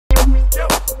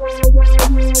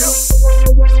Hey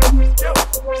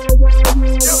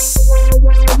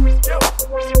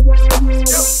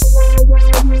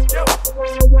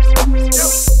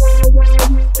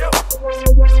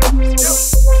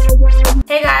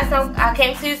guys, so I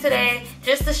came to you today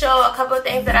just to show a couple of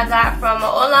things that I got from an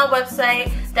online website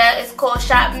that is called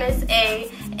ShopMissA,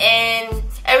 and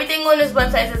everything on this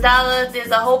website is $1.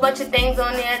 There's a whole bunch of things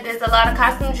on there. There's a lot of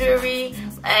costume jewelry,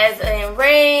 as in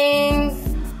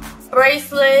rings,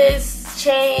 bracelets,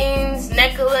 chains,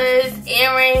 necklaces,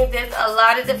 earrings. There's a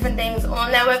lot of different things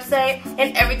on that website,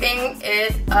 and everything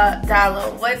is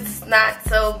 $1. What's not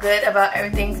so good about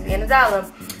everything being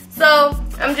 $1? So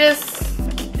I'm just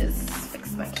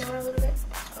fix my camera a little bit.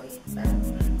 Oh yeah.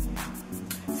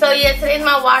 So yeah, today's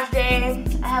my wash day.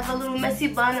 I have a little messy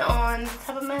bun on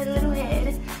top of my little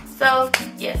head. So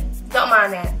yeah, don't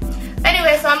mind that.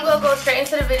 Anyway, so I'm gonna go straight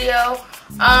into the video.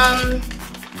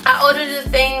 I ordered this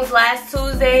thing last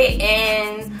Tuesday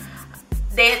and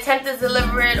they attempted to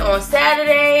deliver it on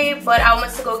Saturday, but I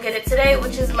went to go get it today,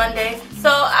 which is Monday.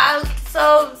 So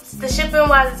the shipping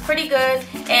wise is pretty good,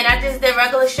 and I just did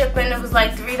regular shipping. It was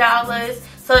like $3.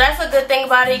 So that's a good thing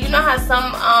about it. You know how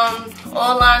some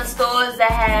online stores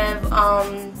that have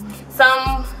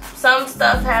some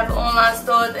stuff have online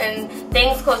stores and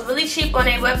things cost really cheap on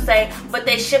their website, but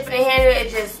they shipping and handling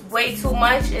it just way too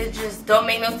much. It just don't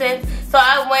make no sense. So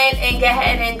I went and got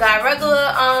ahead and got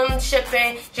regular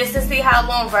shipping just to see how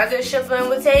long regular shipping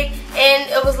would take, and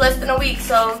it was less than a week.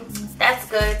 So that's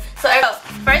good. So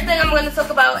first thing I'm going to talk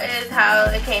about is how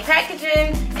it came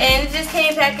packaging, and it just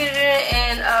came packaging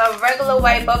in a regular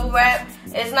white bubble wrap.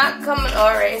 It's not coming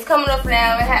already. It's coming up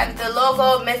now. It has the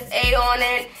logo Miss A on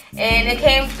it, and it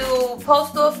came through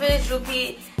post office,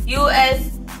 US.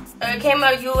 It came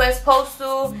out US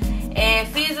postal, and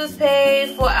fees was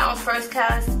paid, 4-ounce first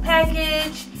class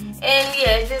package, and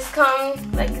yeah, it just comes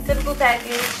like a typical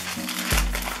package.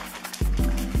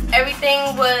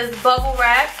 Everything was bubble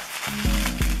wrapped.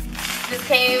 Just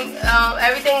came,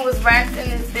 everything was wrapped in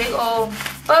this big old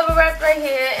bubble wrap right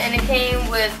here, and it came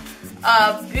with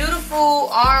a beautiful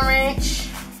orange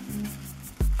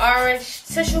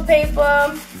tissue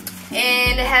paper,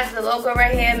 and it has the logo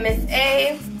right here, Miss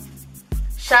A,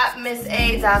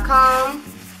 ShopMissA.com.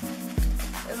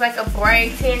 It's like a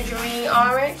bright tangerine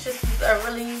orange. This is a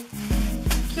really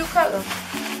cute color,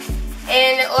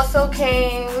 and it also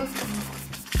came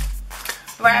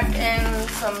wrapped in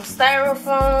some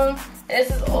styrofoam.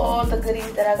 This is all the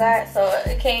goodies that I got. So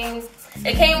it came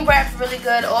wrapped really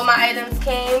good. All my items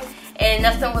came and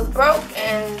nothing was broke,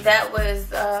 and that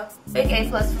was a big A+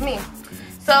 for me.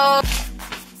 So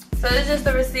this is just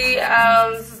the receipt.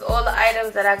 This is all the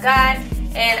items that I got,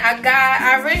 and I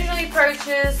originally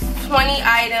purchased 20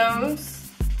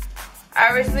 items.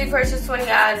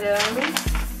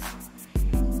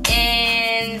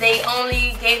 And they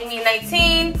only gave me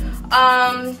 19.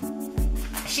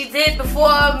 She did,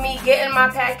 before me getting my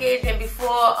package and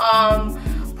before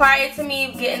prior to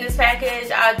me getting this package,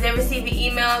 I did receive an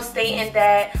email stating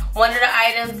that one of the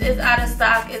items is out of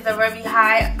stock. It's a very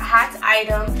hot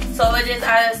item, so it is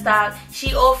out of stock.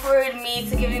 She offered me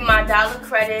to give me my $1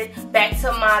 credit back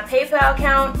to my PayPal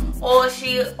account, or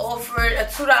she offered a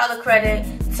 $2 credit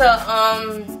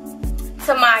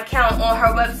to my account on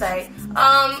her website.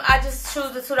 I just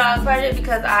choose the $2 credit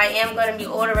because I am going to be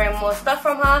ordering more stuff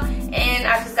from her, and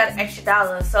I just got an extra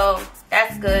 $1, so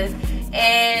that's good.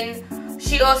 And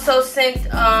she also sent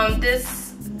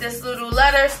this little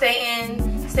letter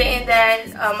stating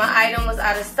that my item was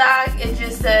out of stock. It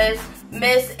just says,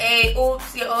 Miss A,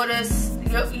 oops, you ordered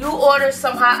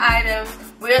some hot items.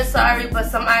 We're sorry, but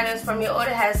some items from your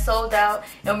order has sold out,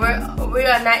 and we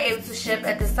are not able to ship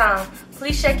at this time.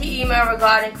 Please check your email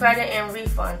regarding credit and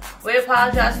refund. We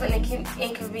apologize for the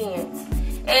inconvenience.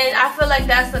 And I feel like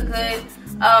that's a good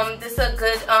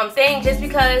thing, just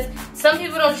because some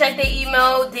people don't check their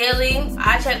email daily.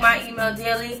 I check my email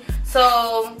daily.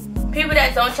 So people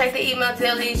that don't check their email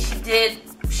daily,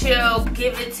 she'll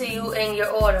give it to you in your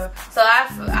order. So I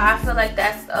feel like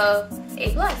that's a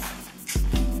A+.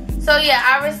 So yeah,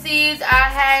 I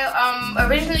had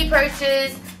originally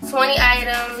purchased 20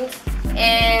 items,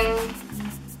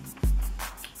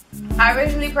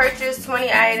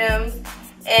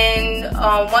 and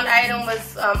one item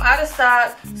was out of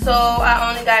stock, so I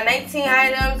only got 19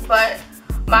 items, but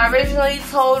my originally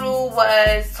total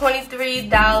was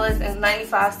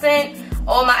 $23.95.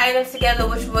 All my items together,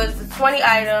 which was the 20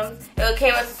 items, it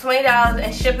came up to $20,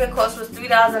 and shipping cost was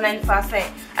 $3.95.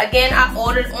 Again, I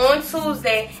ordered on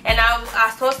Tuesday, and I was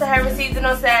supposed to have received it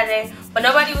on Saturday, but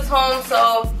nobody was home,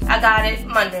 so I got it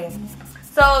Monday.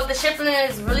 So the shipping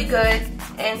is really good,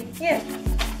 and yeah.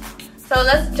 So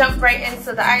let's jump right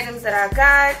into the items that I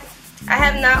got. I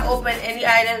have not opened any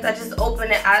items. I just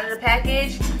opened it out of the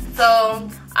package. So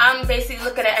I'm basically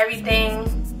looking at everything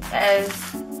as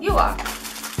you are.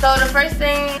 So the first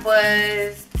thing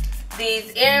was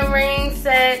these earring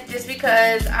set, just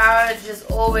because I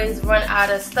just always run out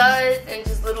of studs and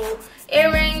just little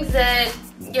earrings that,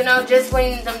 you know, just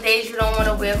when them days you don't want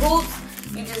to wear hoops,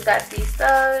 you just got these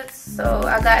studs. So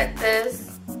I got this,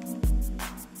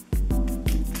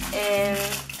 and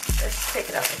let's take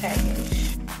it out the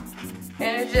package.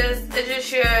 And it's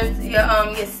just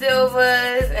your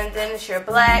silvers, and then it's your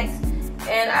blacks.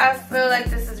 And I feel like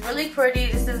this is really pretty.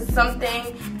 This is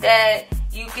something that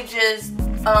you could just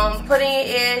put in your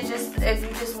ears, just if you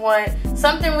just want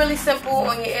something really simple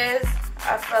on your ears.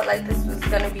 I felt like this was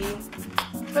gonna be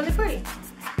really pretty.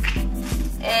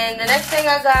 And the next thing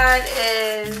I got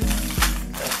is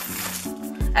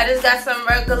I just got some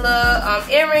regular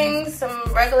earrings, some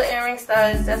regular earring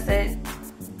studs. That's it.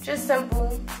 Just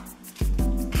simple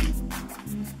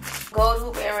gold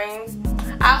hoop earrings.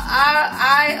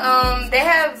 They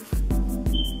have,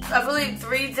 I believe,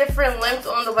 3 different lengths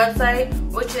on the website,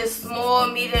 which is small,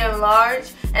 medium,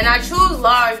 large. And I choose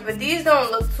large, but these don't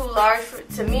look too large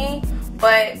to me.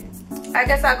 But I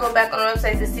guess I'll go back on the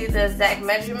website to see the exact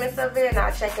measurements of it, and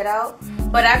I'll check it out.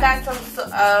 But I got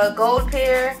some gold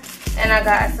pair, and I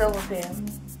got a silver pair.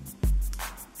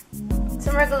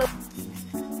 Some regular.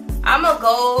 I'm a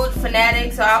gold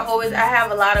fanatic, so I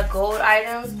have a lot of gold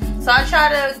items. So I try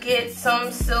to get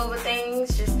some silver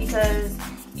things just because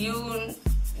you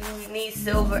need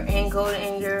silver and gold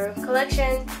in your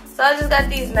collection. So I just got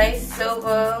these nice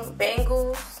silver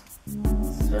bangles.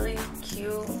 It's really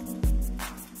cute.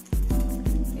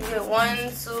 You get 1,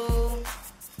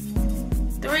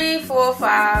 2, 3, 4,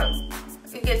 5.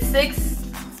 You get 6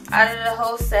 out of the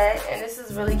whole set, and this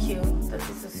is really cute.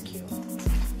 This is cute.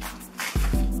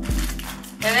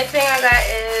 The next thing I got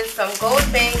is some gold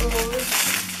bangles.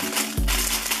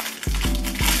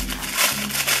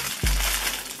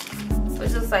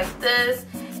 Which looks like this.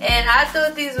 And I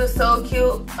thought these were so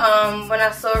cute when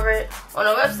I saw it on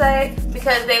the website,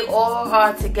 because they all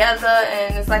are together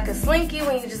and it's like a slinky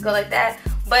when you just go like that.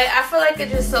 But I feel like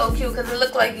it's just so cute because it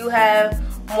looks like you have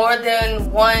more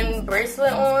than one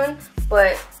bracelet on,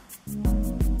 but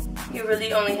you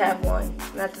really only have one.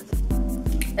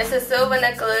 It's a silver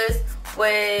necklace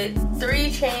with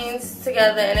 3 chains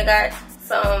together, and it got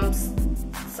some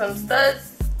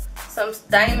studs, some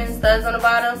diamond studs on the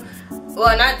bottom.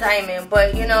 Well, not diamond,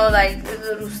 but you know, like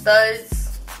little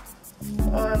studs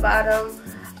on the bottom.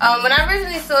 When I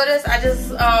originally saw this, I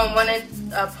just wanted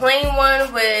a plain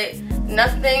one with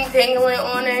nothing dangling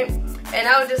on it, and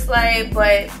I was just like,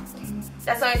 but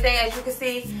that's the only thing. As you can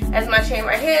see, as my chain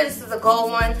right here, this is a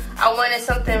gold one. I wanted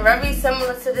something very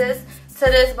similar to this,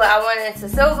 but I wanted it to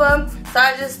silver. So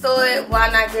I just thought, why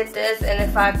not get this? And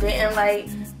if I didn't like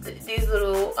these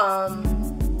little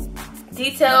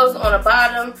details on the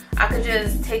bottom, I could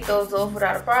just take those off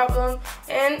without a problem,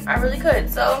 and I really could.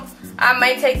 So I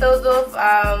might take those off,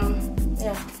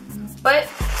 yeah, but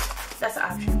that's an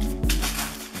option.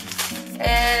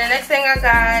 And the next thing I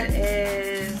got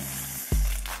is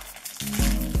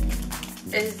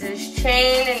this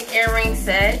chain and earring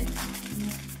set,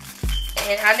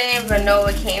 and I didn't even know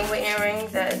it came with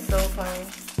earrings. That is so funny,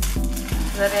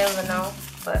 because I didn't even know,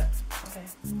 but okay.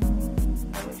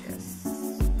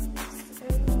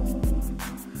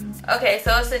 Okay,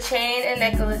 so it's a chain and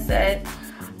necklace set.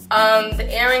 The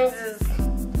earrings is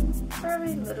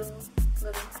very little.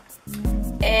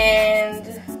 And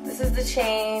this is the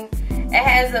chain. It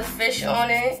has a fish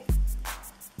on it,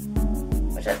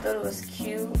 which I thought it was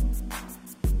cute.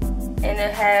 And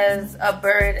it has a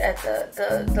bird at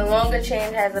the longer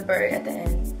chain has a bird at the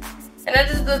end. And I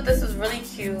just thought this was really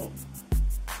cute.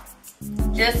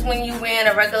 Just when you wearing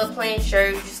a regular plain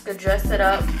shirt, you just could dress it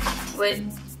up with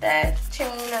that chain.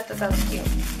 I thought that was cute.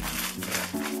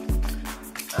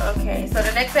 Okay, so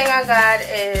the next thing I got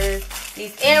is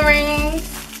these earrings,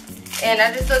 and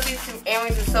I just thought these 2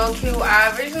 earrings were so cute.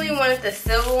 I originally wanted the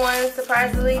silver ones,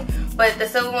 surprisingly, but the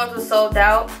silver ones were sold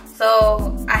out,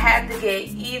 so I had to get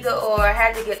either or. I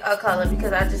had to get a color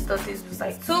because I just thought these was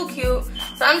like too cute.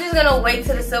 So I'm just gonna wait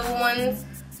till the silver ones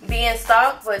be in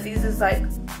stock, but these is like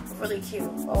really cute.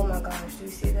 Oh my gosh, do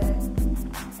you see that?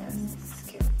 Yes, this is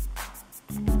cute.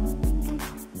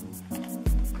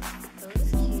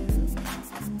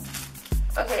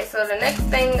 Okay, so the next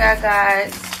thing I got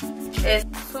is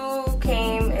 2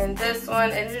 came in this one,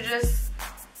 and this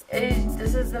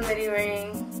is the midi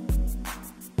ring.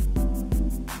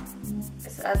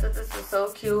 I thought this was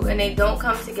so cute, and they don't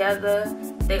come together.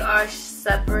 They are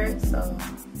separate, so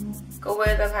Go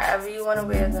wear them however you want to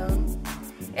wear them.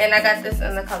 And I got this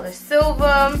in the color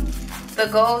silver. The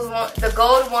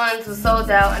gold ones were sold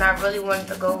out, and I really wanted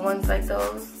the gold ones like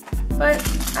those. But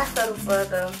I settled for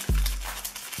the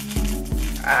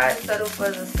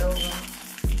silver.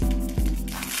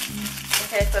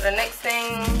 Okay, so the next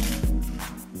thing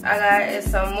I got is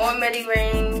some more midi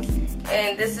rings,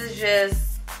 and this is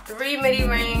just 3 midi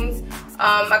rings.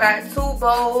 I got 2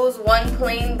 bows, 1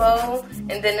 plain bow,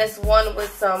 and then this one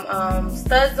with some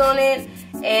studs on it,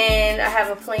 and I have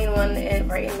a plain one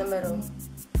right in the middle.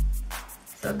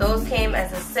 So those came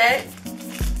as a set.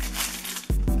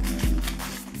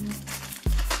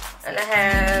 And I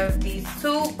have these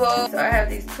 2 bows. So I have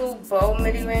these 2 bow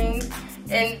midi rings.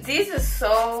 And these are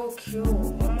so cute.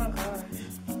 Oh my gosh.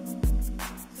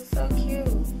 This is so cute.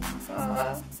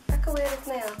 Oh, I could wear this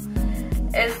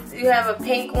now. You have a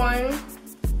pink one.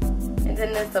 And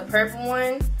then there's a purple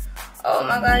one. Oh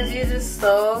my gosh, these are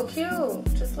so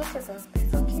cute. Just look at them. They're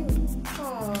so cute.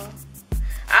 Aww.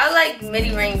 I like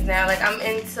midi rings now. Like, I'm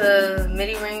into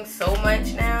midi rings so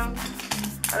much now.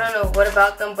 I don't know what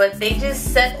about them, but they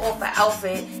just set off an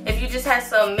outfit. If you just have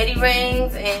some midi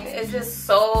rings, and it's just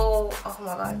so, oh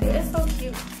my god, they're so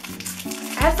cute.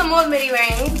 I have some more midi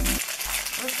rings.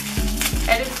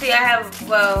 As you can see, I have,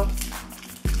 well,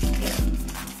 yeah.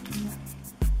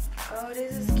 Oh,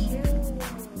 this is cute.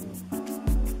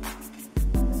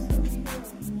 So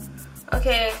cute.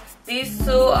 Okay, these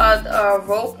 2 are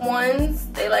rope ones.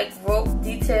 They like rope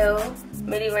detail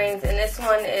midi rings, and this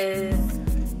one is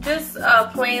just a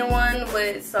plain one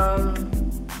with some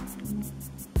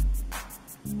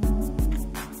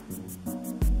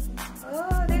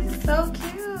oh, these are so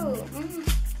cute.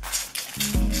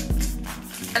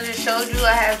 I just showed you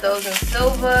I have those in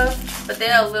silver, but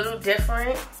they're a little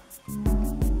different.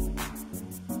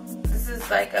 This is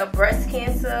like a breast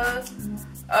cancer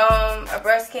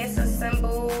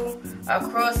symbol, a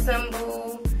cross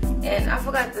symbol, and I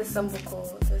forgot this symbol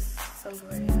called, this symbol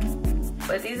right here.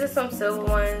 But these are some silver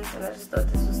ones, and I just thought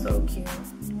this was so cute.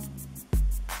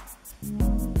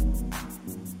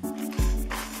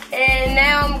 And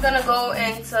now I'm gonna go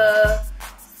into,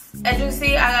 as you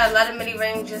see, I got a lot of midi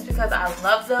rings just because I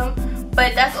love them.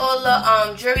 But that's all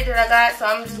the jewelry that I got, so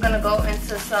I'm just gonna go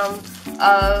into some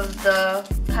of the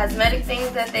cosmetic things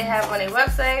that they have on their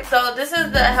website. So this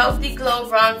is the Healthy Glow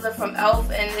Bronzer from e.l.f.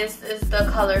 and this is the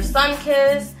color Sun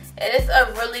Kiss. And it's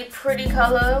a really pretty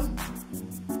color.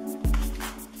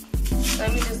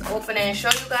 Let me just open it and show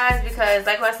you guys, because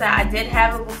like I said, I did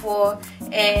have it before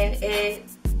and it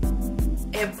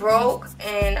broke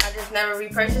and I just never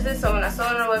repurchased it. So when I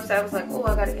saw it on the website, I was like, oh,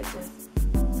 I gotta get this.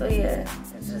 So yeah,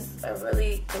 it's just a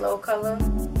really glow color.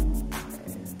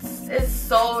 It's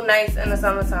so nice in the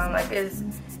summertime. Like it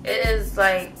is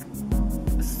like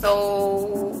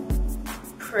so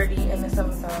pretty in the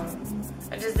summertime.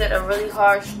 I just did a really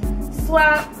harsh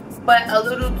swap, but a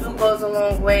little do goes a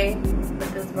long way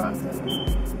with this bronzer.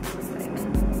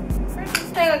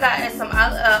 First thing I got is some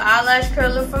eyelash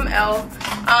curler from e.l.f.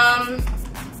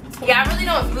 Yeah, I really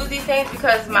don't use these things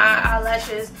because my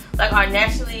eyelashes like are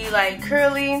naturally like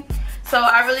curly, so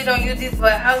I really don't use these.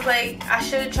 But I was like, I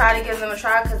should try to give them a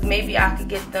try because maybe I could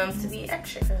get them to be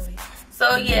extra curly.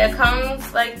 So yeah, it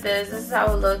comes like this. This is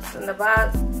how it looks in the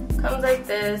box. It comes like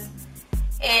this.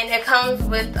 And it comes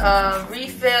with a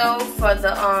refill for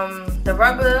the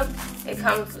rubber. It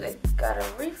got a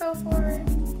refill for it.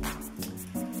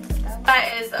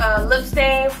 That is a lip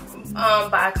stain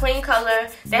by Clean Color.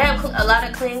 They have a lot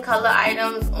of clean color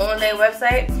items on their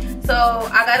website. So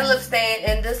I got a lip stain,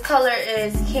 and this color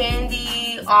is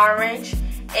Candy Orange.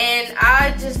 And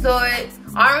I just thought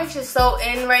orange is so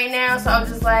in right now, so I was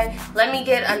just like, let me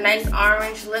get a nice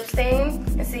orange lip stain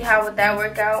and see how would that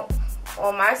work out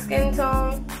on my skin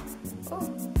tone.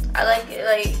 Ooh, I like it.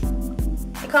 Like,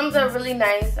 it comes out really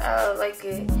nice. I like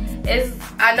it.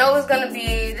 I know it's gonna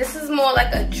be, this is more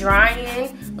like a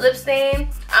drying lip stain.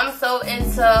 I'm so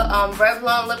into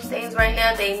Revlon lip stains right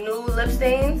now. They new lip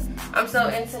stains. I'm so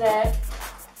into that.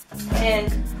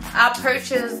 And I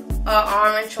purchased an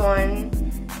orange one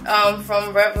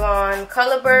from Revlon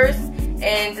Color Burst,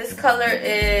 and this color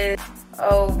is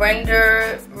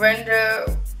Render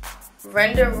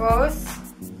Rose.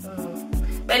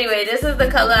 But anyway, this is the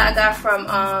color I got from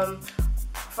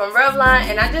Revlon,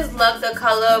 and I just love the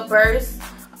Color Burst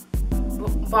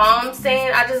Balm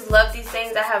stain. I just love these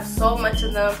things. I have so much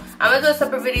of them. I'm gonna do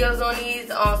separate videos on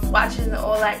these, on swatches and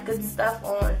all that good stuff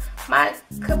on my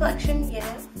collection.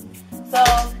 Yeah. So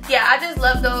yeah, I just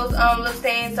love those lip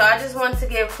stains. So I just want to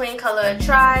give Clean Color a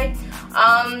try.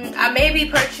 I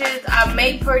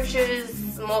may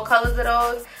purchase more colors of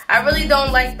those. I really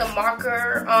don't like the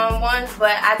marker ones,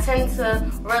 but I tend to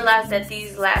realize that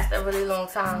these last a really long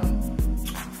time.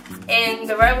 And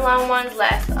the Revlon ones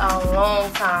last a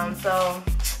long time, so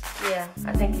yeah,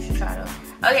 I think you should try those.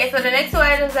 Okay, so the next two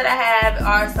items that I have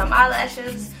are some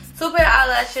eyelashes. 2 pair of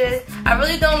eyelashes. I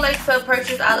really don't like to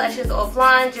purchase eyelashes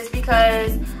offline just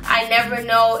because I never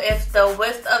know if the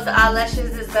width of the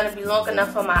eyelashes is going to be long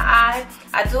enough for my eye.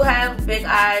 I do have big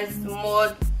eyes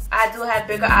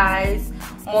bigger eyes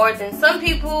more than some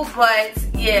people, but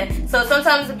yeah, so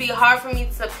sometimes it'd be hard for me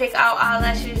to pick out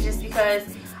eyelashes just because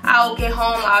I'll get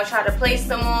home, I'll try to place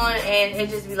them on, and it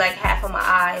just be like half of my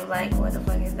eye. Like, what the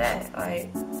fuck is that?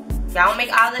 Like, y'all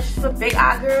make eyelashes for big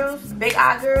eye girls? Big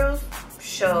eye girls?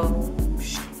 Show.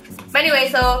 But anyway,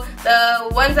 so the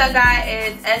ones I got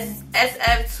is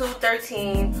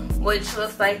SF213, which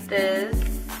looks like this.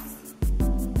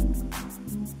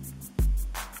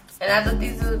 And I thought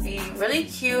these would be really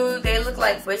cute. They look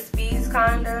like wispies,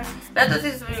 kinda. And I thought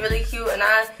these would be really cute. And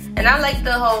I like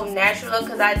the whole natural look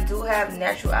because I do have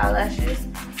natural eyelashes.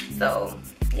 So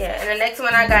yeah. And the next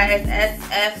one I got is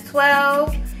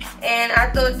SF12, and I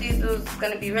thought these was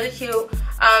gonna be really cute.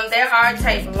 They are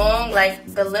type long, like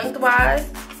the lengthwise.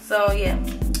 So yeah,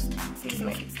 these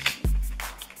make.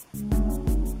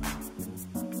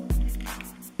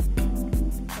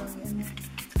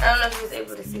 I don't know if you was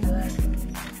able to see the last one.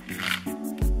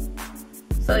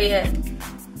 So yeah,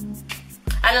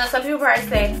 I know some people probably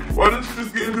say, why didn't you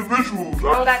just get individuals? I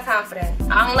don't got time for that.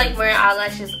 I don't like wearing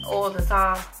eyelashes all the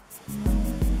time.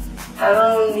 I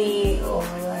don't need all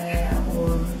that.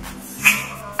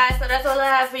 Alright, so that's all I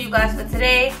have for you guys for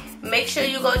today. Make sure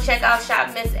you go check out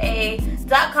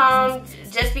ShopMissA.com.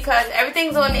 Just because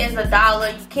everything's on is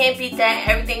 $1, you can't beat that.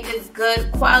 Everything is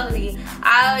good quality.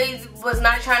 I was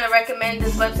not trying to recommend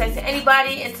this website to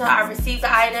anybody until I received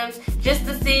the items, just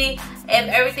to see if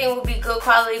everything would be good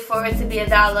quality for it to be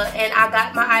 $1. And I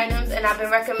got my items, and I've been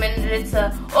recommending it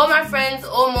to all my friends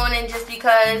all morning just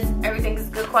because everything is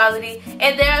good quality.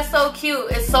 And they are so cute.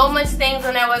 It's so much things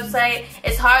on that website.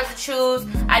 It's hard to choose.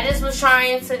 I just was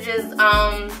trying to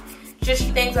just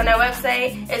things on their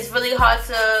website. It's really hard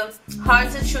to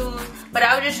choose, but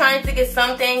I was just trying to get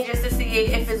something just to see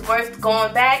if it's worth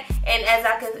going back. And as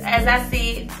I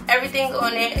see, everything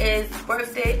on it is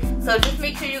worth it. So just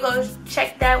make sure you go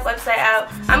check that website out.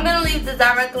 I'm gonna leave the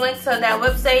direct link to that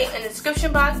website in the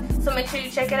description box, so make sure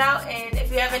you check it out. And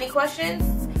if you have any questions,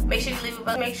 make sure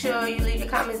you leave your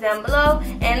comments down below.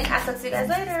 And I'll talk to you guys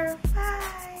later. Bye.